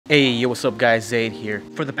Hey, yo, what's up guys, Zaid here.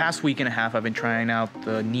 For the past week and a half, I've been trying out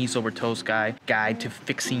the knees over toes guide to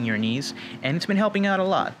fixing your knees, and it's been helping out a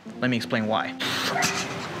lot. Let me explain why.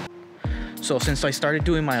 So since I started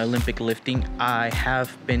doing my Olympic lifting, I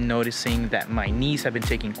have been noticing that my knees have been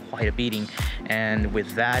taking quite a beating, and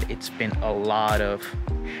with that, it's been a lot of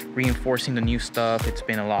reinforcing the new stuff. It's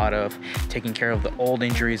been a lot of taking care of the old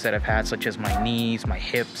injuries that I've had, such as my knees, my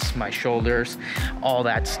hips, my shoulders. All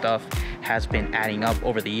that stuff has been adding up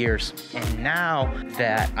over the years. And now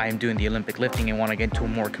that I'm doing the Olympic lifting and want to get to a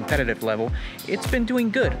more competitive level, it's been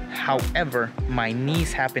doing good. However, my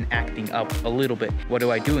knees have been acting up a little bit. What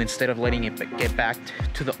do I do? Instead of letting it get back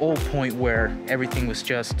to the old point where everything was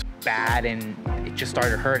just bad and it just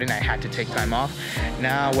started hurting, I had to take time off.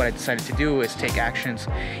 Now what I decided to do is take actions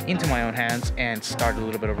into my own hands and start a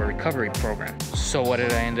little bit of a recovery program. So what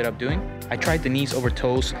did I end up doing? I tried the knees over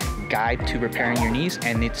toes guide to repairing your knees,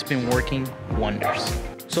 and it's been working wonders.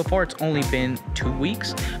 So far it's only been 2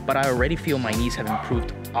 weeks, but I already feel my knees have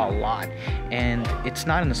improved a lot, and it's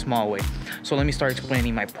not in a small way. So let me start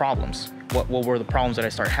explaining my problems. What were the problems that I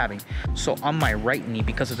started having? So on my right knee,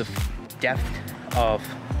 because of the depth of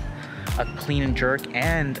a clean and jerk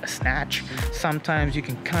and a snatch, sometimes you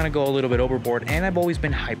can kind of go a little bit overboard, and I've always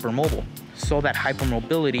been hypermobile. So that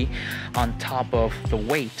hypermobility on top of the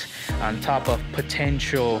weight, on top of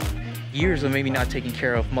potential years of maybe not taking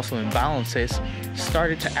care of muscle imbalances,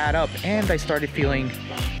 started to add up, and I started feeling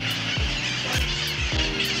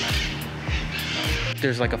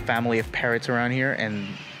there's like a family of parrots around here, and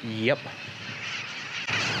yep,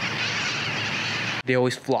 they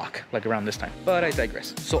always flock like around this time, but I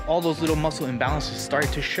digress. So all those little muscle imbalances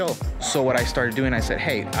started to show. So what I started doing, I said,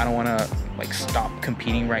 hey, I don't want to like stop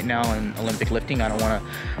competing right now in Olympic lifting. I don't want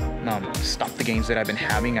to stop the gains that I've been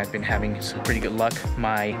having. I've been having some pretty good luck.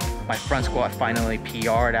 My front squat finally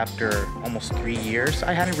PR'd after almost 3 years.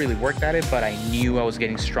 I hadn't really worked at it, but I knew I was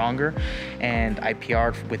getting stronger, and I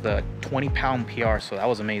PR'd with a 20-pound PR, so that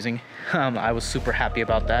was amazing. I was super happy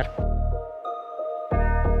about that.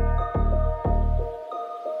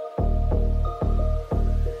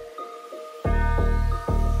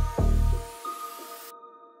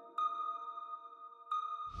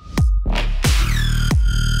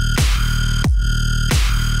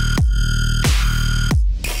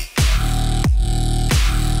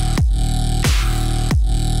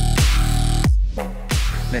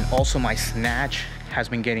 Then also my snatch has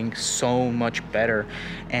been getting so much better,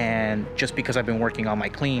 and just because I've been working on my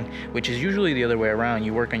clean, which is usually the other way around.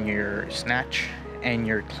 You work on your snatch and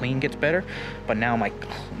your clean gets better, but now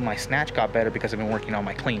my snatch got better because I've been working on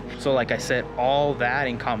my clean. So like I said, all that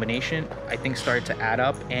in combination I think started to add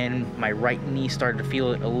up, and my right knee started to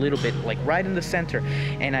feel it a little bit like right in the center,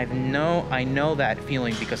 and I know that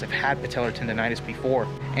feeling because I've had patellar tendonitis before.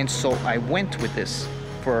 And so I went with this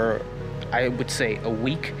for, I would say, a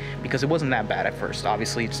week, because it wasn't that bad at first.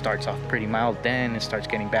 Obviously it starts off pretty mild, then it starts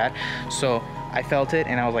getting bad. So I felt it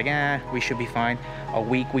and I was like, we should be fine. A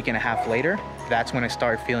week and a half later, that's when I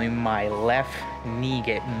started feeling my left knee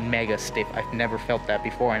get mega stiff. I've never felt that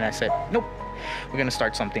before, and I said, nope, we're gonna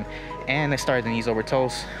start something. And I started the knees over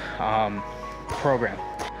toes program.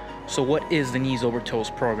 So what is the knees over toes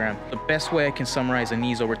program? The best way I can summarize the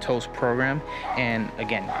knees over toes program, and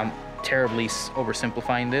again, I'm terribly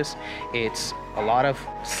oversimplifying this, it's a lot of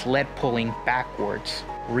sled pulling backwards,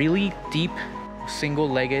 really deep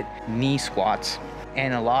single-legged knee squats,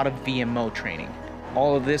 and a lot of VMO training.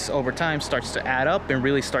 All of this over time starts to add up and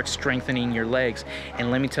really starts strengthening your legs. And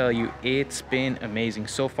let me tell you, it's been amazing.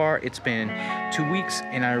 So far, it's been 2 weeks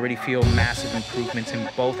and I already feel massive improvements in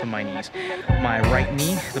both of my knees. My right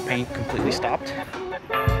knee, the pain completely stopped.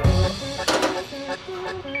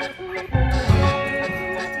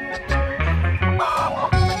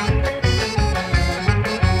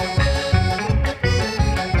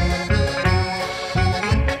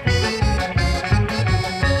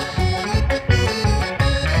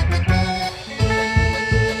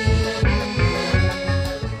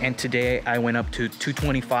 And today I went up to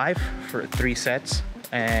 225 for 3 sets,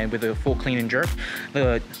 and with a full clean and jerk.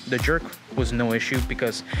 The jerk was no issue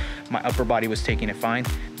because my upper body was taking it fine,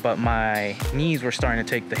 but my knees were starting to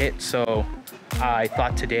take the hit. So I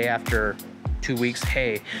thought today, after 2 weeks,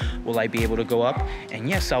 hey, will I be able to go up? And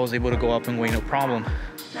yes, I was able to go up and weigh no problem.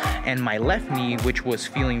 And my left knee, which was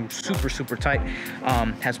feeling super tight,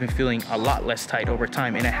 has been feeling a lot less tight over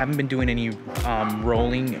time, and I haven't been doing any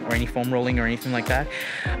rolling or any foam rolling or anything like that.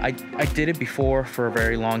 I did it before for a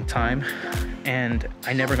very long time, and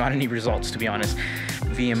I never got any results, to be honest.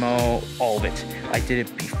 VMO, all of it. I did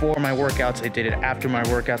it before my workouts, I did it after my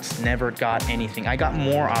workouts, never got anything. I got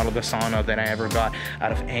more out of the sauna than I ever got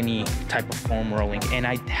out of any type of foam rolling. And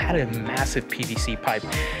I had a massive PVC pipe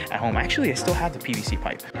at home. Actually, I still have the PVC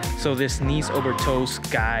pipe. So this knees over toes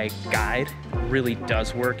guide really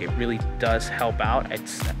does work. It really does help out.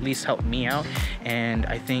 It's at least helped me out. And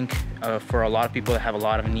I think for a lot of people that have a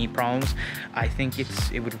lot of knee problems, I think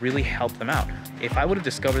it would really help them out. If I would have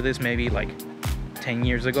discovered this maybe like 10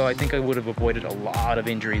 years ago, I think I would have avoided a lot of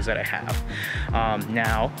injuries that I have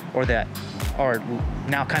now, or that are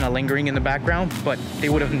now kind of lingering in the background, but they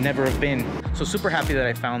would have never have been. So super happy that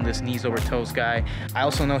I found this knees over toes guy. I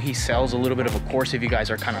also know he sells a little bit of a course if you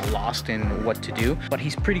guys are kind of lost in what to do, but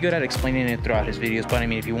he's pretty good at explaining it throughout his videos. But I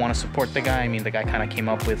mean, if you want to support the guy, I mean, the guy kind of came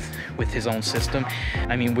up with his own system.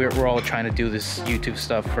 I mean, we're all trying to do this YouTube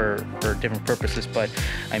stuff for different purposes, but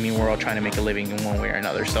I mean, we're all trying to make a living in one way or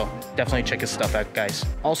another. So definitely check his stuff out, guys.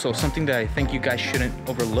 Also, something that I think you guys shouldn't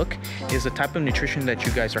overlook is the type of nutrition that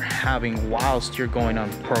you guys are having whilst you're going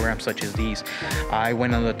on programs such as these. I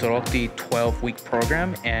went on the Torokti 12-week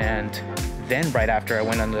program, and then right after I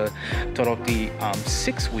went on the Torokti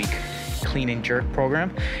 6-week clean and jerk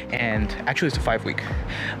program, and actually it's a 5-week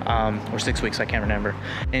or 6 weeks, I can't remember.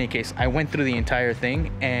 In any case, I went through the entire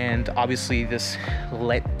thing, and obviously this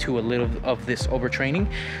led to a little of this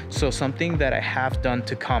overtraining. So something that I have done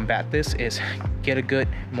to combat this is get a good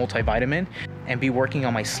multivitamin and be working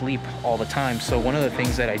on my sleep all the time. So one of the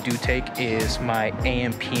things that I do take is my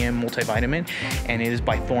AM PM multivitamin, and it is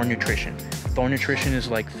by Thorne Nutrition. Thorne Nutrition is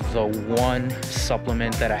like the one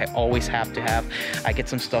supplement that I always have to have. I get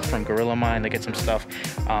some stuff from Gorilla Mind, I get some stuff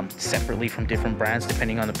separately from different brands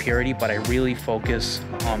depending on the purity, but I really focus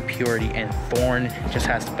on purity, and Thorne just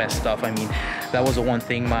has the best stuff. I mean, that was the one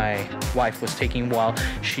thing my wife was taking while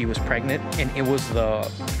she was pregnant, and it was the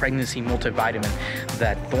pregnancy multivitamin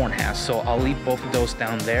that Thorne has. So I'll leave both of those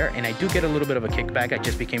down there, and I do get a little bit of a kickback. I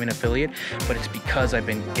just became an affiliate, but it's because I've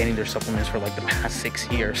been getting their supplements for like the past 6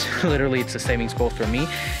 years. Literally, it's a savings both for me,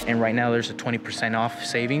 and right now there's a 20% off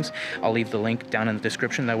savings. I'll leave the link down in the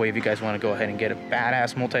description. That way, if you guys want to go ahead and get a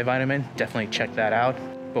badass multivitamin, definitely check that out.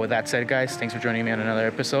 But with that said, guys, thanks for joining me on another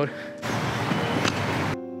episode.